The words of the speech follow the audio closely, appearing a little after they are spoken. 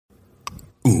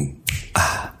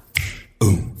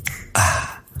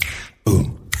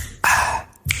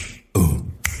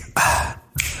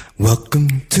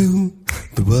Welcome to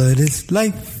the What is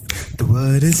Life, the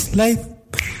What is Life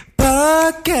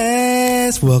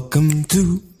podcast. Welcome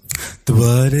to the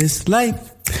What is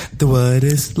Life, the What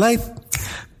is Life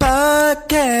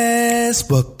podcast.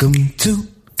 Welcome to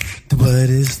the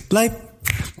What is Life,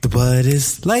 the What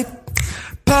is Life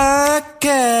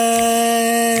podcast,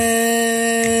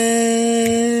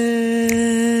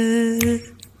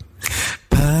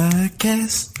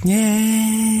 yeah.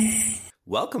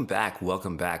 Welcome back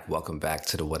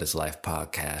to the What is Life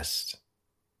podcast.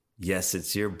 Yes,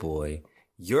 it's your boy,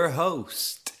 your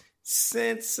host,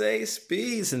 Sensei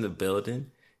Speeds in the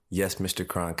building. Yes, Mr.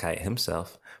 Cronkite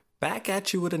himself, back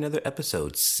at you with another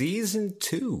episode, season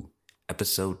 2,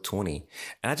 episode 20.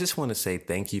 And I just want to say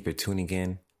thank you for tuning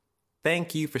in.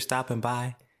 Thank you for stopping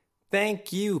by.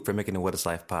 Thank you for making the What is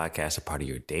Life podcast a part of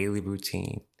your daily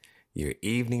routine, your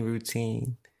evening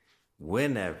routine.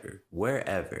 Whenever,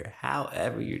 wherever,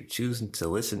 however you're choosing to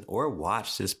listen or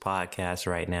watch this podcast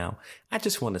right now, I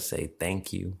just want to say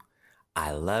thank you.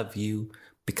 I love you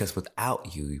because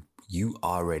without you, you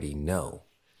already know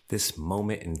this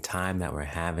moment in time that we're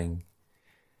having,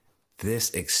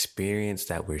 this experience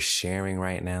that we're sharing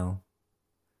right now,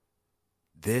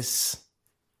 this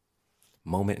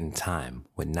moment in time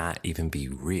would not even be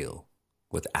real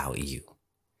without you.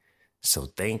 So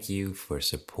thank you for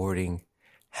supporting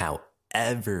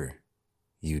however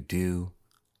you do,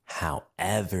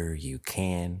 however you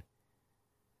can.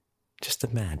 Just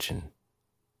imagine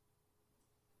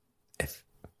if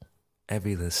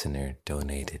every listener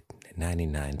donated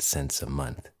 99 cents a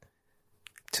month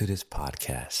to this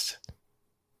podcast.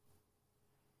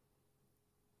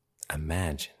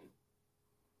 Imagine.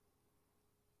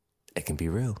 It can be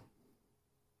real.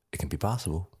 It can be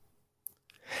possible.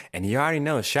 And you already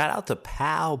know, shout out to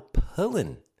Pal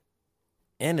Pullen.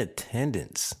 In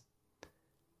attendance,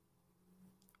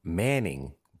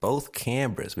 manning both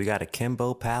cameras. We got a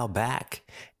Kimbo Pal back,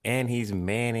 and he's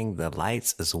manning the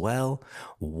lights as well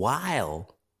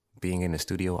while being in the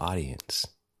studio audience.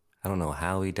 I don't know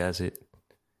how he does it,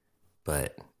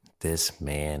 but this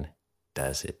man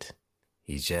does it.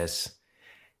 He just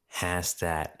has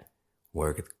that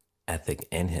work ethic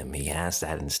in him. He has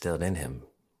that instilled in him.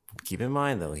 Keep in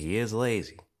mind, though, he is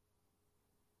lazy.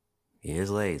 He is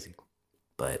lazy.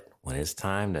 But when it's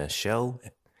time to show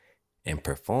and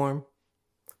perform,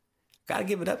 gotta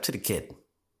give it up to the kid.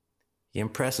 He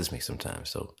impresses me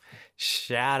sometimes. So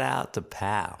shout out to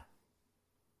Pal.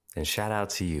 And shout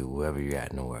out to you, wherever you're at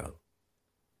in the world.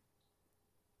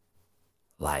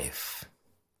 Life.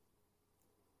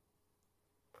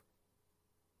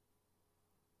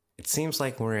 It seems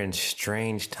like we're in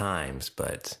strange times,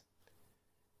 but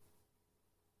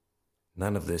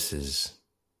none of this is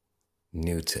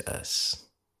new to us.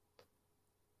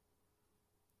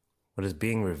 What is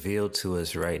being revealed to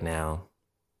us right now,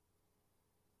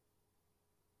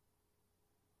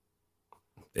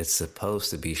 it's supposed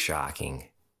to be shocking,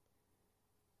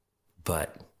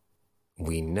 but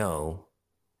we know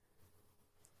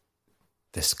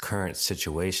this current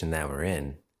situation that we're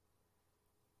in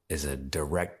is a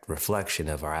direct reflection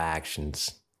of our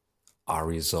actions, our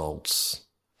results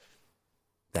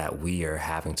that we are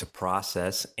having to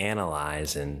process,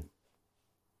 analyze, and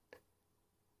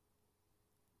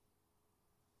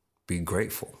be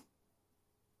grateful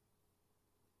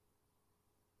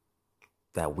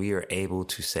that we are able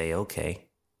to say, okay,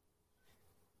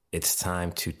 it's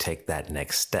time to take that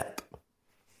next step.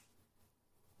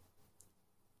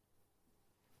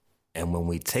 And when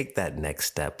we take that next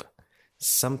step,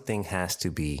 something has to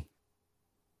be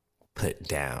put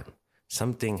down.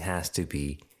 Something has to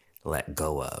be let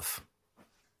go of.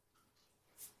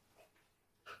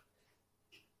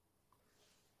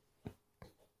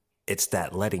 It's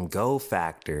that letting go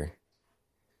factor.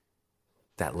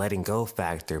 That letting go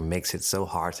factor makes it so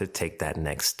hard to take that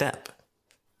next step.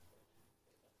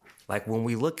 Like when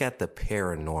we look at the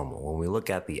paranormal, when we look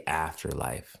at the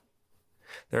afterlife,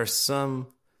 there are some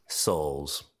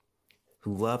souls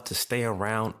who love to stay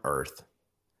around Earth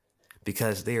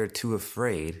because they are too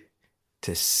afraid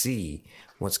to see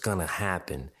what's going to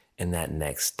happen in that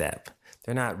next step.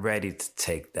 They're not ready to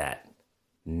take that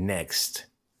next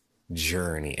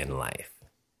journey in life.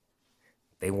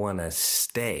 They want to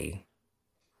stay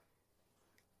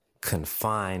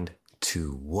confined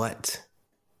to what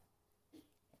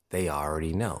they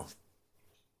already know.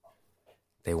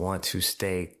 They want to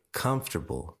stay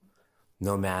comfortable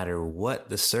no matter what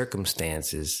the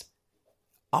circumstances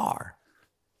are,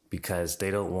 because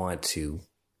they don't want to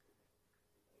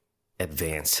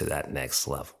advance to that next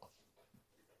level.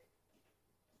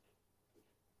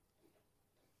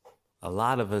 A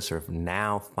lot of us are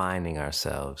now finding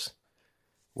ourselves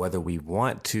whether we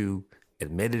want to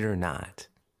admit it or not,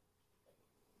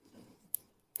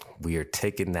 we are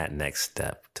taking that next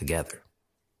step together.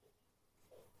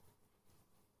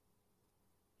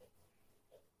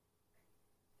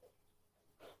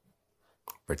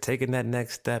 We're taking that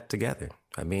next step together.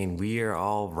 I mean, we are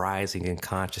all rising in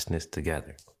consciousness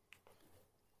together.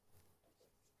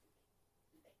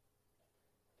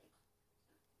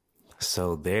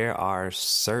 So there are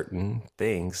certain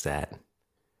things that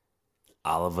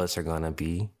all of us are going to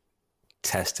be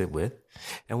tested with,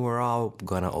 and we're all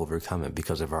going to overcome it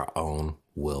because of our own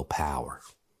willpower.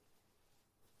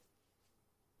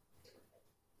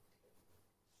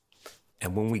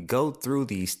 And when we go through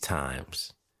these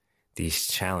times, these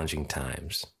challenging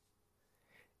times,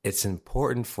 it's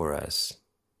important for us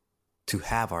to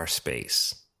have our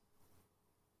space.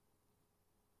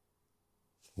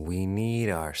 We need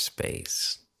our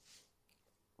space.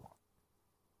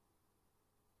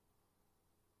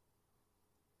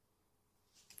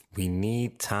 We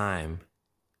need time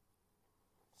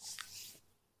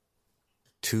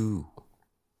to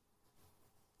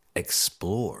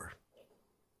explore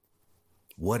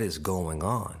what is going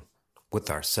on with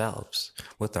ourselves,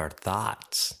 with our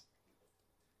thoughts,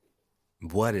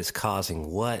 what is causing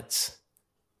what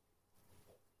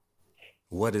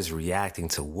is reacting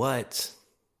to what,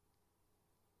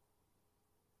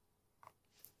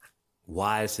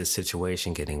 why is this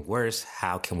situation getting worse,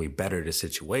 how can we better the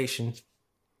situation?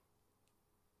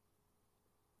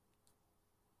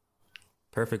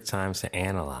 Perfect times to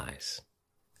analyze,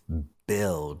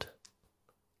 build,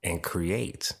 and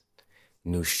create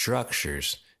new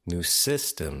structures, new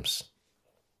systems.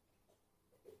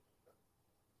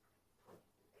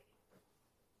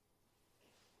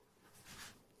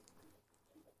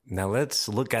 Now let's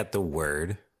look at the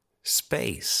word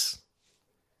space.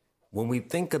 When we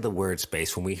think of the word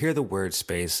space, when we hear the word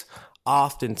space,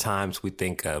 oftentimes we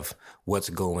think of what's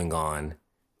going on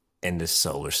in the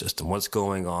solar system, what's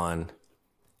going on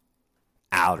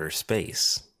outer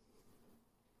space,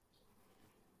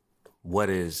 what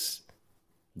is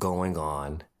going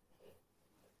on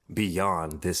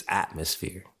beyond this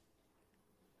atmosphere,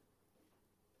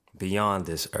 beyond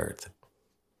this earth.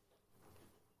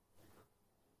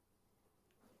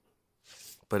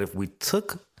 But if we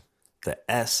took the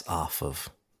S off of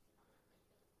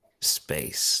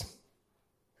space,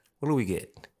 what do we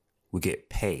get? We get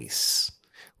pace.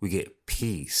 We get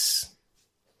peace.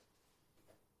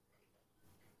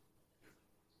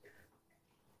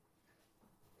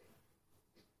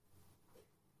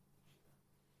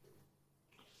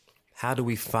 How do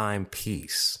we find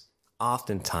peace?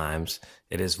 Oftentimes,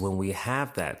 it is when we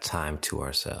have that time to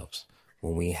ourselves,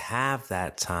 when we have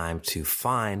that time to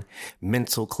find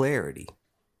mental clarity.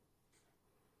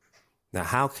 Now,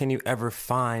 how can you ever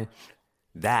find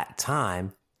that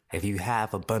time if you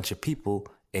have a bunch of people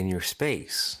in your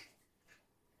space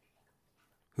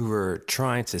who are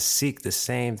trying to seek the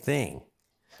same thing,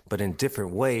 but in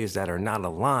different ways that are not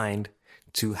aligned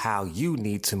to how you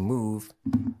need to move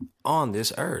on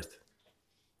this earth?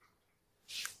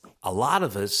 A lot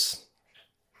of us,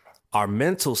 our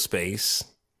mental space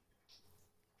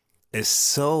is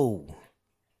so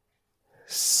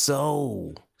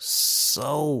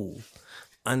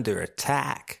under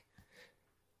attack,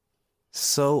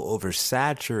 so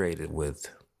oversaturated with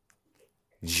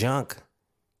junk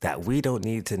that we don't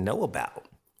need to know about.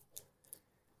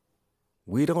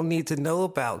 We don't need to know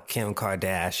about Kim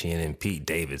Kardashian and Pete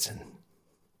Davidson.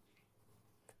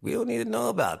 We don't need to know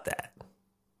about that.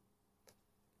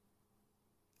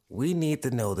 We need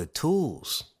to know the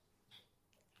tools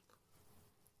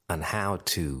on how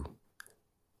to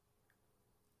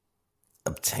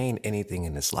obtain anything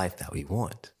in this life that we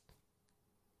want.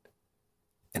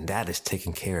 And that is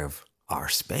taking care of our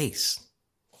space.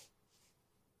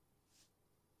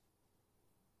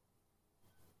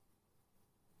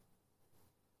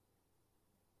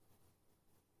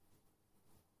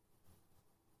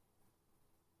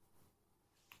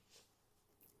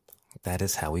 That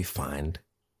is how we find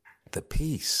the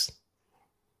peace.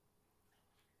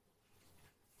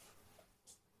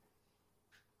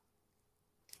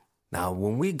 Now,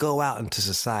 when we go out into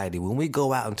society, when we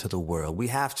go out into the world, we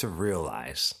have to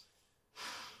realize,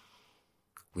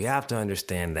 we have to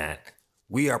understand that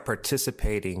we are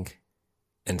participating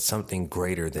in something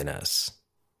greater than us.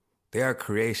 There are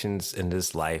creations in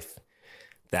this life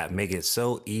that make it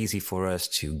so easy for us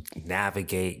to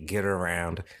navigate, get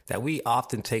around, that we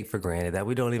often take for granted, that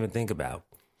we don't even think about,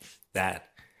 that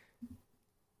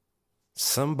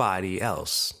somebody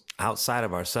else outside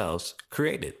of ourselves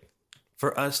created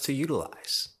for us to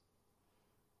utilize.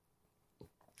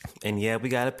 And yeah, we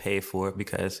got to pay for it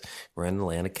because we're in the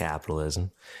land of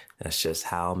capitalism. That's just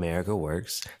how America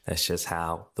works. That's just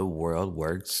how the world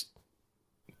works.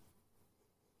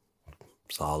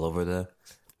 It's all over the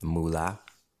moolah.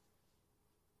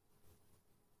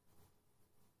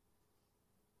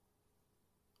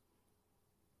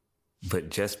 But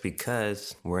just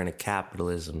because we're in a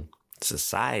capitalism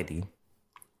society,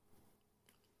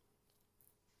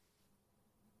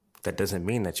 that doesn't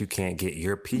mean that you can't get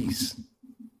your piece.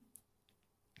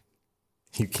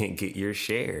 You can't get your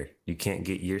share. You can't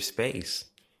get your space.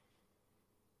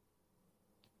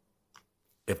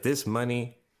 If this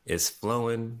money is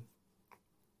flowing,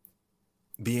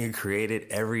 being created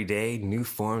every day, new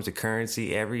forms of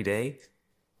currency every day,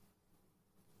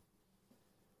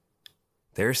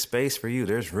 there's space for you.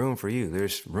 There's room for you.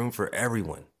 There's room for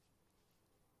everyone.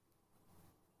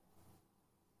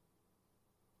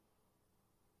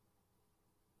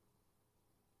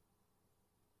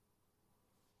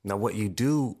 Now, what you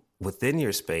do within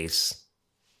your space,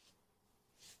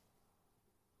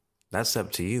 that's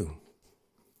up to you.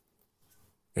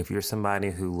 If you're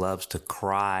somebody who loves to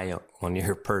cry on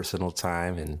your personal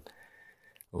time and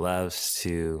loves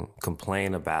to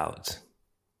complain about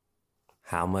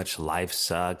how much life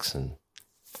sucks and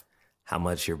how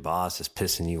much your boss is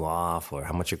pissing you off, or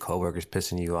how much your coworker's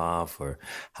pissing you off, or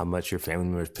how much your family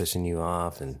member's pissing you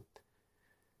off, and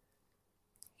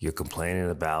you're complaining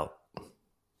about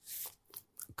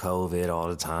COVID all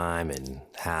the time and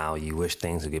how you wish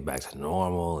things would get back to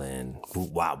normal and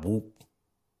whoop, wop, whoop.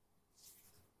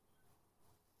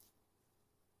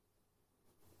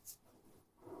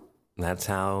 That's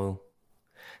how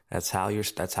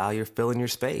you're filling your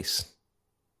space.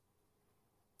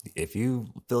 If you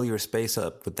fill your space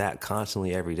up with that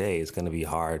constantly every day, it's going to be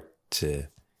hard to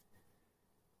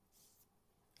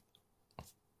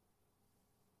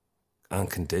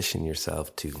uncondition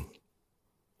yourself to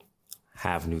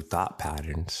have new thought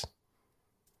patterns,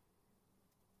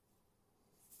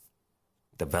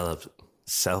 develop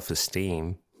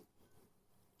self-esteem.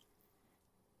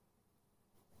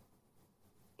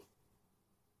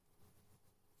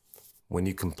 When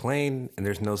you complain and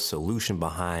there's no solution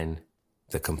behind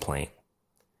the complaint,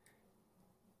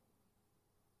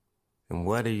 and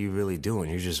what are you really doing?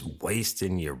 You're just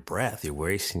wasting your breath. You're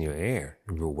wasting your air.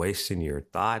 You're wasting your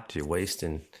thoughts. You're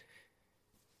wasting...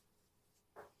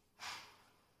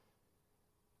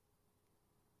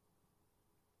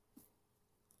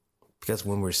 Because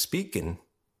when we're speaking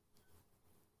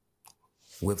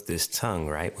with this tongue,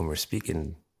 right? When we're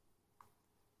speaking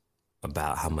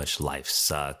about how much life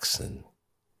sucks and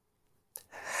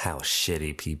how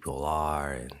shitty people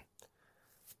are and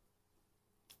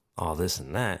all this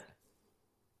and that,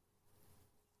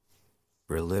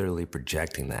 we're literally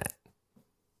projecting that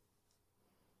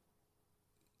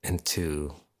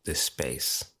into this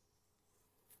space.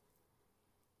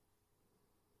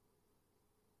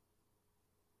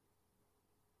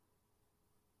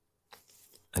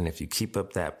 And if you keep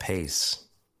up that pace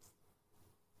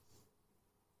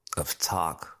of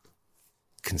talk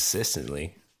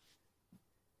consistently,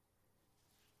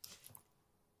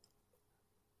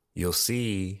 you'll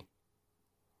see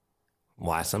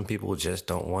why some people just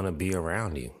don't want to be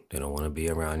around you. They don't want to be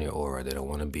around your aura. They don't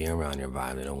want to be around your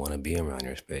vibe. They don't want to be around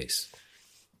your space.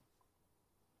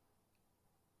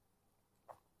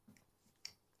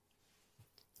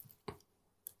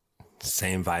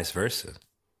 Same vice versa.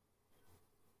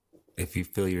 If you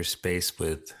fill your space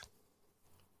with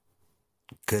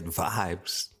good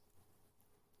vibes,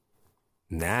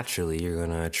 naturally you're going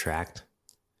to attract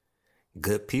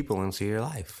good people into your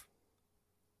life.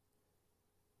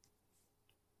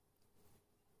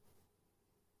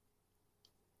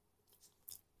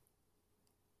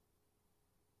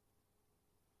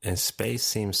 And space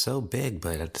seems so big,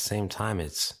 but at the same time,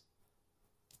 it's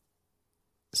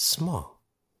small.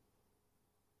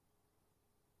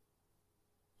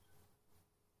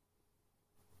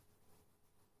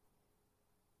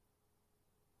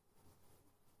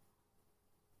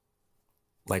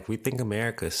 Like, we think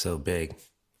America is so big.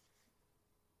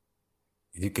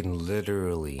 You can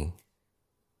literally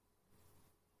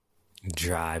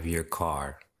drive your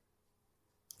car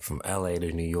from LA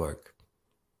to New York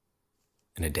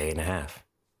in a day and a half.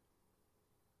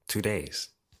 2 days.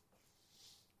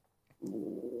 I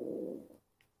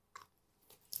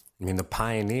mean, the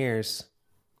pioneers,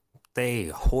 they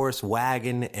horse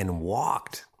wagon and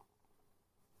walked.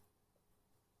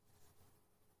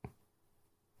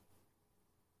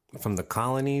 From the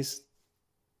colonies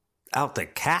out to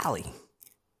Cali.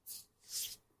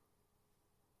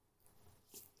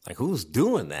 Like, who's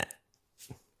doing that?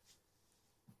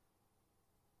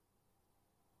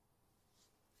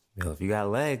 If you got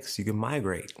legs, you can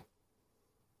migrate.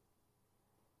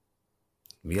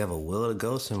 If you have a will to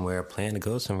go somewhere, a plan to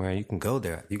go somewhere, you can go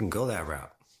there. You can go that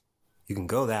route. You can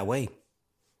go that way.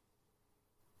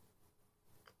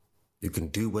 You can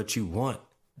do what you want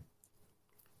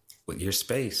with your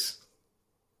space.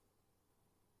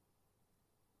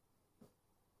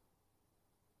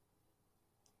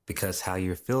 Because how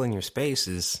you're filling your space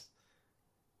is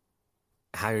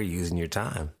how you're using your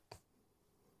time.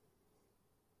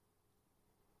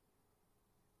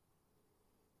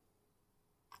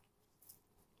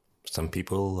 Some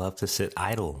people love to sit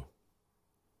idle.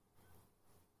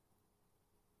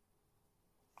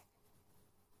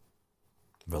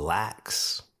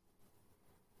 Relax.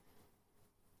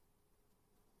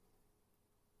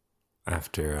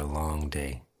 After a long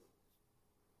day.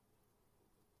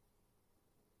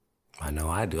 I know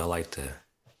I do. I like to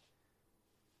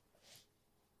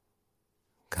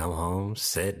come home,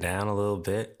 sit down a little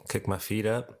bit, kick my feet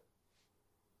up.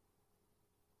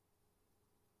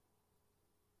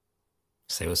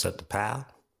 Say what's up to pal.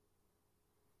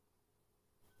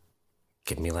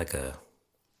 Give me like a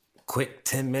quick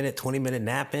 10-minute, 20-minute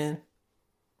nap in.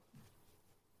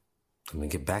 Let me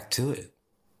get back to it.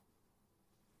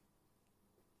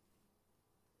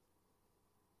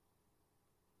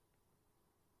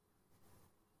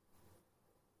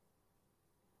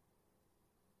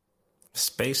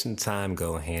 Space and time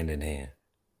go hand in hand.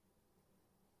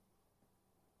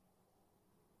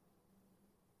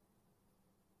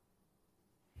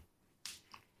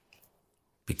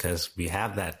 Because we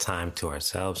have that time to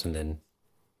ourselves, and then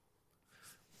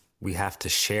we have to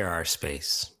share our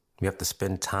space. We have to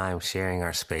spend time sharing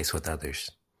our space with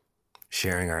others,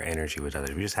 sharing our energy with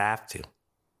others. We just have to.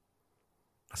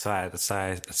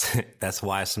 That's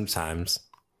why sometimes,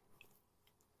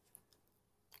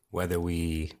 whether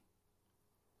we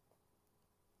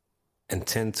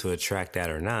intend to attract that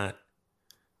or not,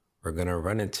 we're going to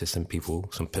run into some people,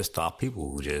 some pissed off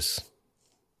people who just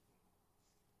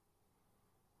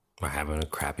are having a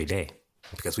crappy day.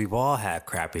 Because we've all had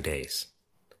crappy days.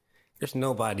 There's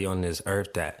nobody on this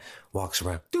earth that walks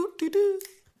around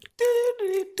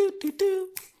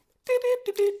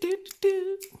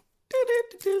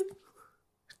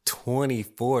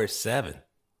 24/7.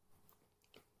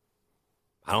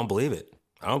 I don't believe it.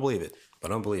 But I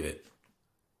don't believe it.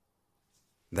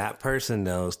 That person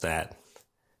knows that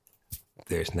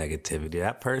there's negativity.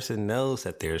 That person knows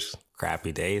that there's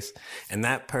crappy days. And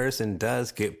that person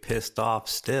does get pissed off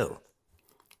still.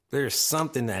 There's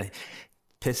something that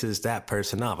pisses that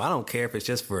person off. I don't care if it's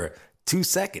just for 2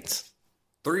 seconds,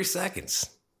 3 seconds.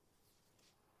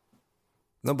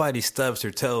 Nobody stubs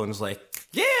their toe and is like,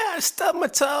 yeah, I stubbed my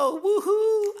toe.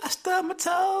 Woohoo. I stubbed my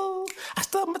toe. I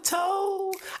stubbed my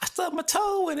toe. I stubbed my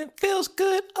toe and it feels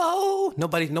good. Oh,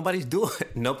 nobody's doing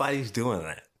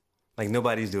that. Like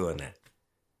nobody's doing that.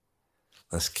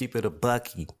 Let's keep it a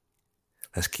bucky.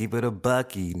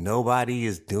 Nobody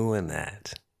is doing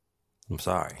that. I'm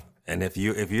sorry. And if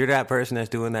you're that person that's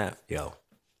doing that, yo,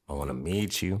 I want to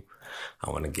meet you. I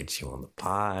want to get you on the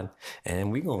pod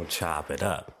and we're going to chop it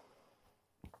up.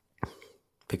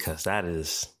 Because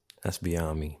that's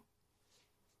beyond me.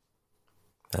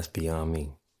 That's beyond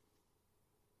me.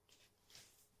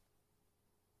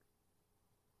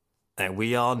 And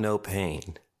we all know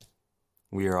pain.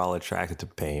 We are all attracted to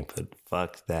pain, but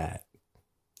fuck that.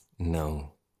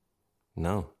 No.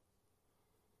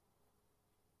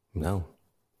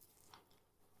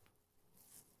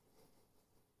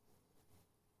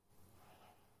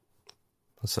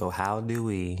 So how do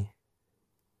we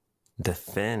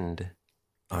defend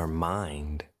our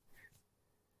mind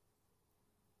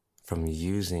from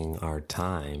using our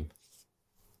time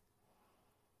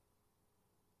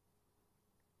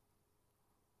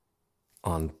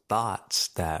on thoughts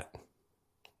that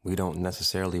we don't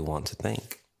necessarily want to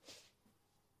think?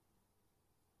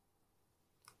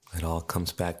 It all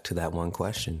comes back to that one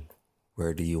question.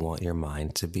 Where do you want your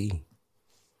mind to be?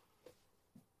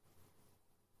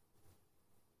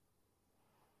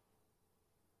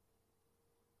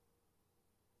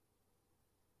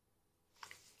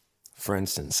 For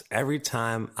instance, every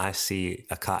time I see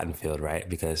a cotton field, right?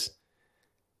 Because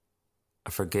I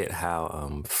forget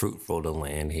how fruitful the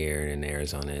land here in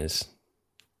Arizona is.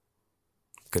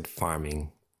 Good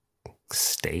farming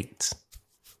state.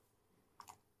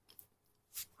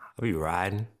 I'll be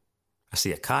riding. I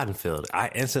see a cotton field. I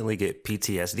instantly get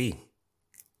PTSD.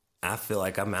 I feel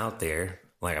like I'm out there.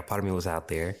 Like a part of me was out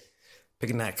there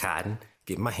picking that cotton,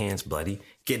 getting my hands bloody,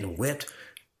 getting whipped.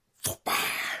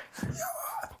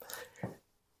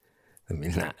 Let me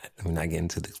not get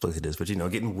into the explicitives, but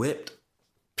getting whipped,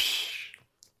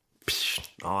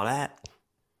 all that.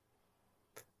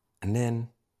 And then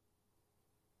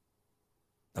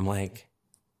I'm like,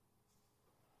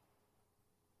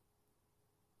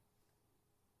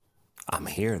 I'm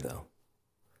here though.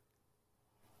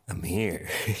 I'm here.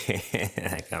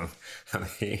 Like I'm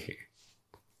here.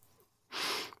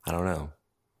 I don't know.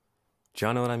 Do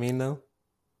y'all know what I mean though?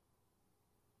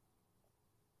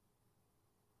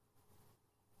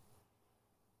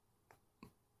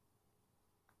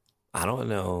 I don't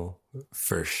know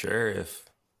for sure if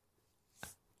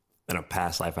in a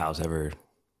past life I was ever,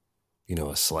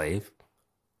 a slave.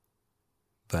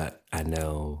 But I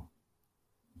know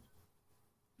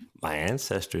my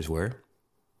ancestors were.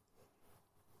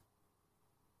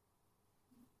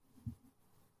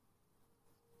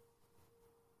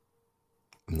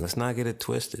 And let's not get it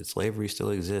twisted. Slavery still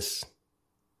exists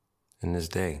in this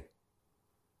day.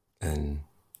 In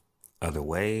other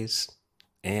ways,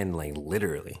 and like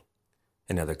literally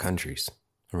in other countries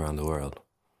around the world.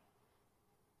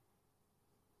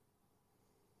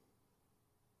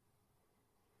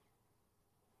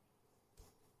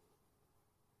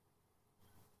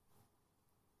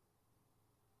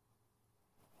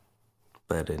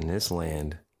 But in this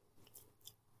land,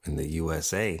 in the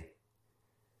USA,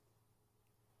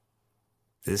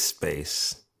 this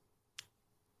space,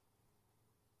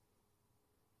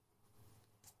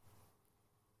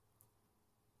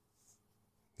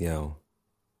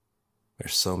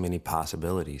 there's so many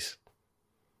possibilities.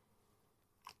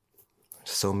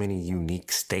 So many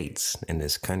unique states in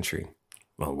this country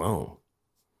alone.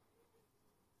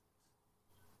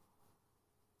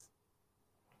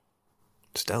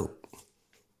 It's dope.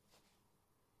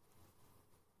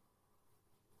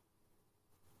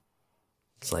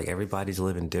 It's like everybody's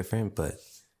living different, but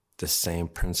the same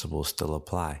principles still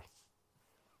apply.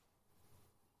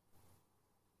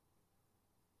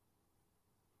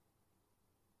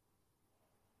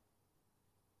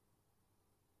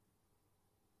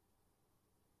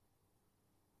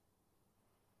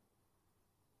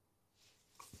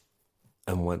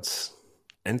 And what's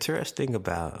interesting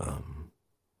about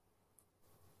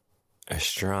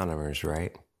astronomers,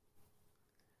 right?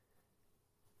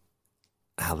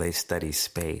 How they study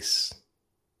space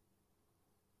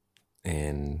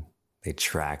and they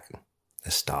track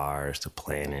the stars, the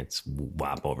planets,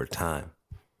 wop over time.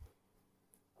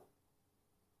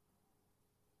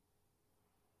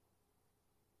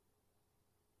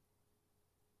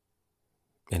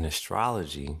 In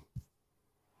astrology,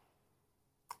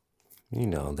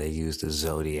 they use the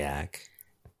zodiac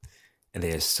and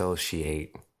they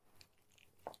associate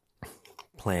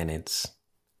planets,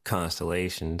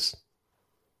 constellations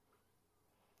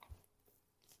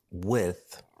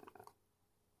with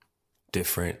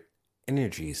different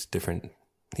energies,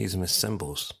 use them as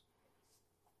symbols.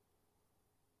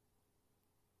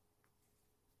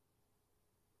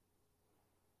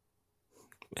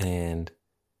 And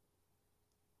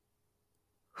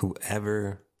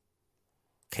whoever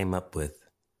came up with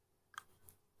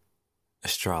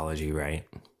astrology, right?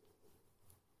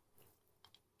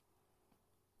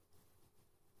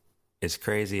 It's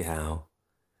crazy how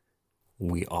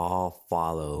we all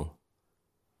follow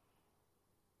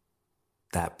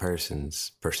that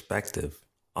person's perspective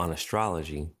on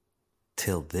astrology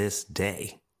till this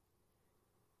day.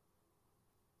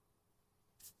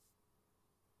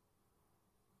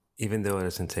 Even though it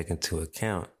doesn't take into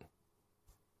account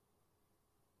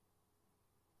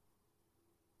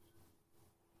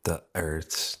the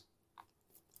Earth's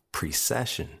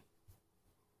precession.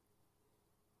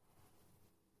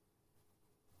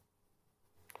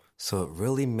 So it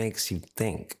really makes you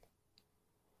think.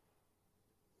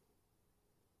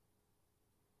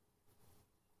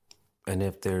 And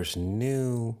if there's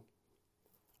new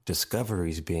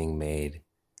discoveries being made,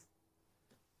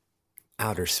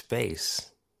 outer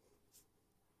space,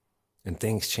 and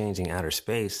things changing outer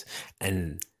space,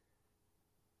 and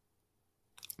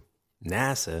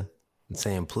NASA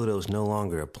saying Pluto's no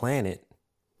longer a planet,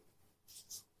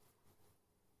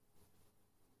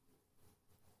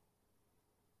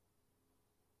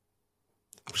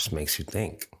 just makes you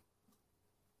think,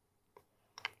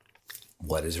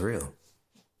 what is real?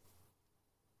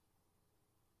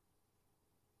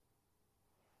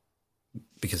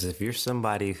 Because if you're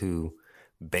somebody who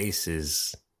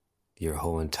bases your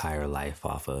whole entire life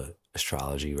off of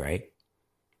astrology, right?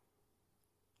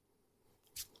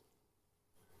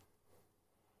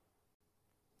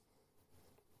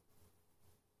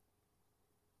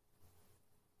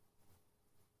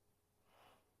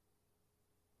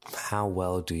 How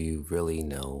well do you really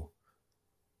know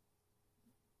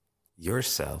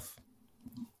yourself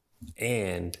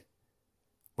and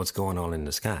what's going on in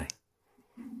the sky?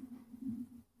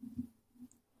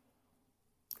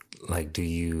 Like, do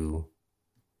you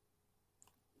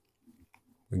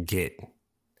get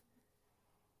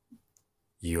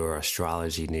your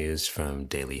astrology news from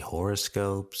daily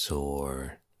horoscopes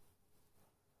or,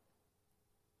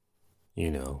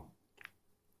 do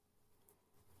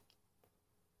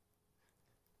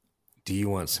you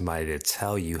want somebody to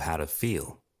tell you how to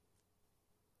feel?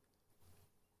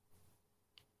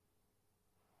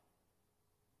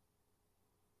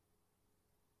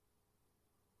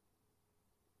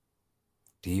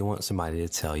 Do you want somebody to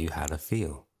tell you how to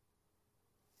feel?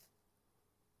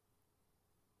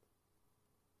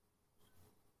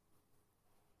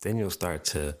 Then you'll start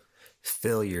to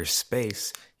fill your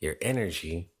space, your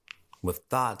energy, with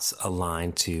thoughts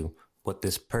aligned to what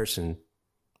this person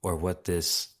or what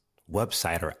this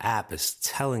website or app is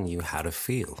telling you how to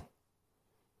feel.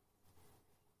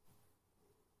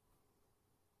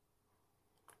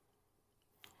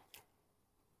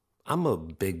 I'm a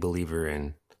big believer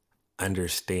in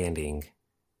understanding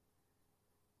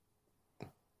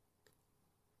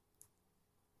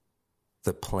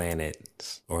the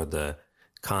planet or the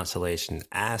constellation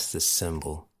as the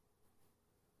symbol,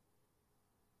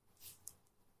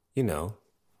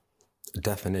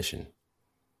 definition.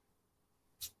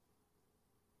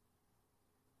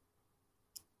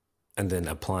 And then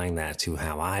applying that to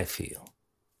how I feel.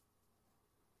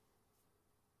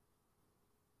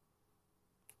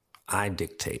 I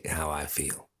dictate how I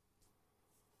feel.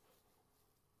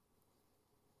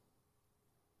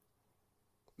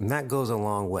 And that goes a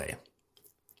long way.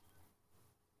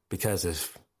 Because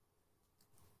if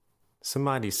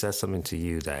somebody says something to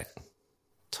you that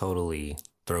totally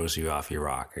throws you off your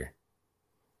rocker,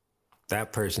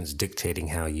 that person's dictating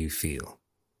how you feel.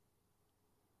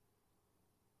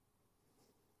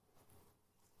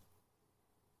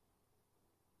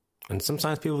 And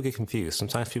sometimes people get confused.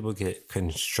 Sometimes people get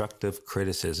constructive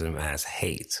criticism as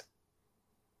hate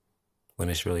when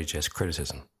it's really just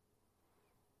criticism.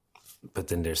 But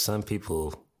then there's some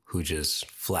people who just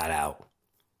flat out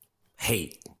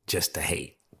hate just to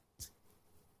hate.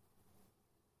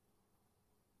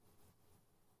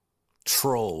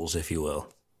 Trolls, if you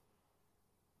will.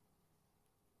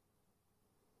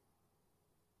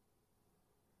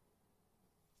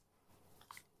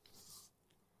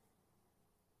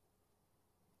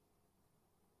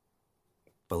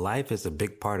 But life is a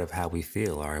big part of how we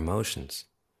feel, our emotions.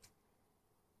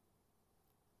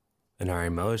 And our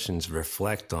emotions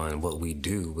reflect on what we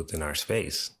do within our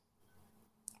space.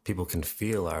 People can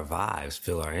feel our vibes,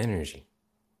 feel our energy.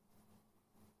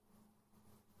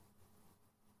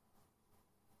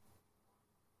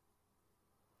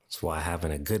 That's why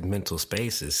having a good mental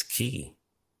space is key.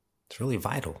 It's really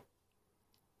vital.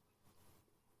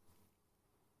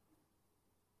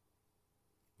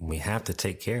 We have to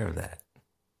take care of that.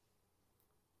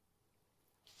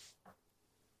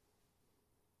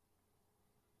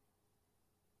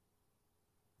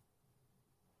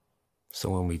 So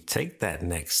when we take that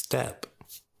next step,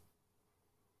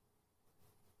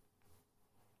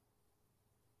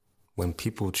 when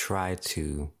people try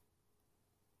to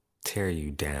tear you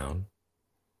down,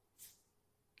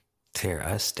 tear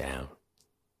us down,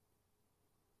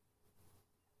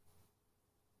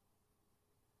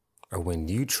 or when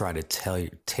you try to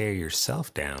tear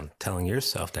yourself down, telling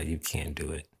yourself that you can't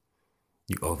do it,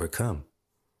 you overcome.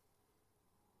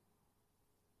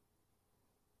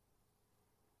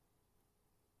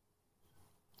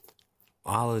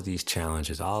 All of these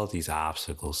challenges, all of these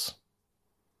obstacles,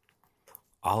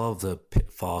 all of the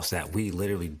pitfalls that we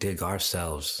literally put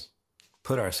ourselves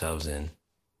in,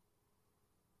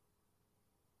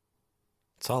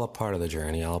 it's all a part of the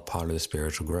journey, all a part of the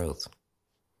spiritual growth.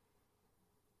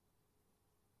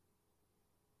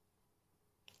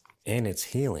 And it's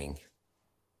healing.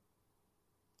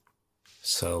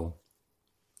 So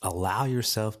allow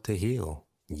yourself to heal.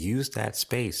 Use that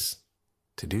space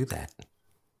to do that.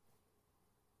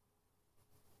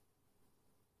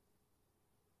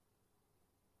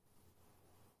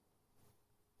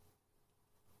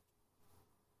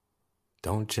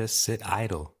 Don't just sit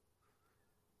idle.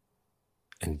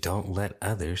 And don't let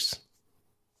others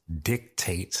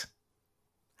dictate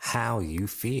how you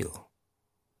feel.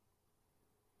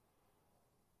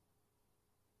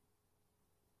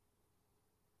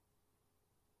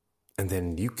 And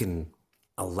then you can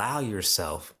allow your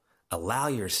space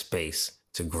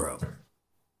to grow.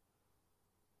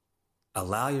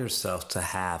 Allow yourself to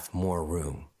have more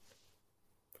room.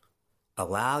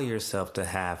 Allow yourself to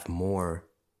have more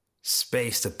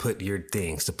space to put your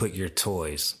things, to put your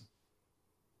toys,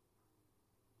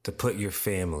 to put your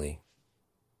family,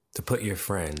 to put your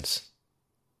friends,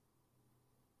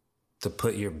 to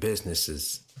put your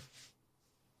businesses,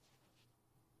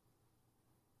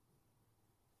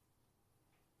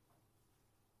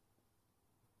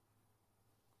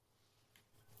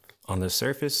 On the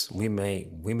surface, we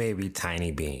may be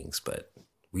tiny beings, but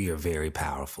we are very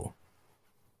powerful.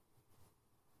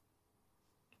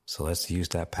 So let's use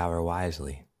that power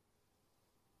wisely.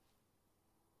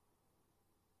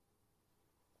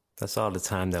 That's all the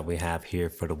time that we have here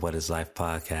for the What is Life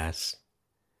podcast.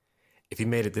 If you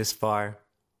made it this far,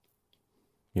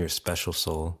 you're a special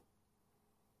soul.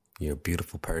 You're a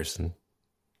beautiful person.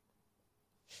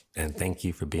 And thank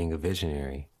you for being a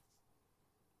visionary.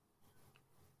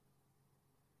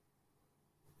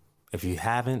 If you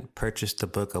haven't purchased the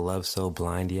book A Love So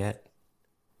Blind yet,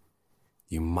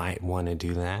 you might want to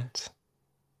do that.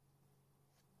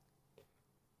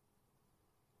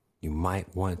 You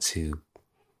might want to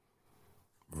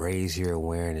raise your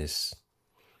awareness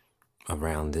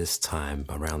around this time,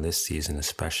 around this season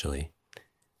especially.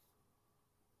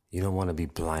 You don't want to be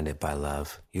blinded by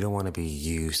love. You don't want to be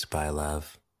used by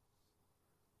love.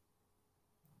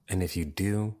 And if you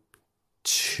do,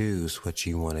 choose what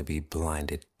you want to be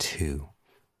blinded to.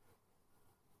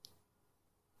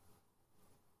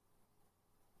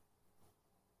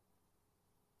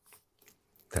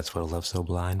 That's what A Love So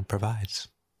Blind provides.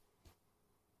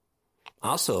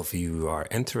 Also, if you are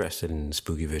interested in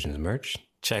Spooky Visions merch,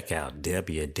 check out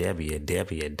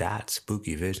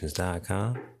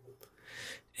www.spookyvisions.com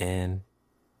and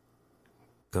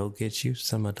go get you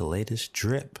some of the latest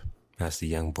drip, as the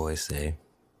young boys say.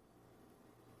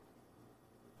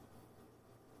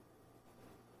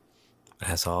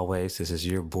 As always, this is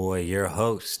your boy, your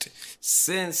host,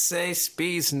 Sensei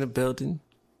Speeds in the building.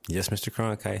 Yes, Mr.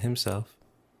 Cronkite himself.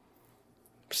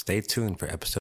 Stay tuned for episode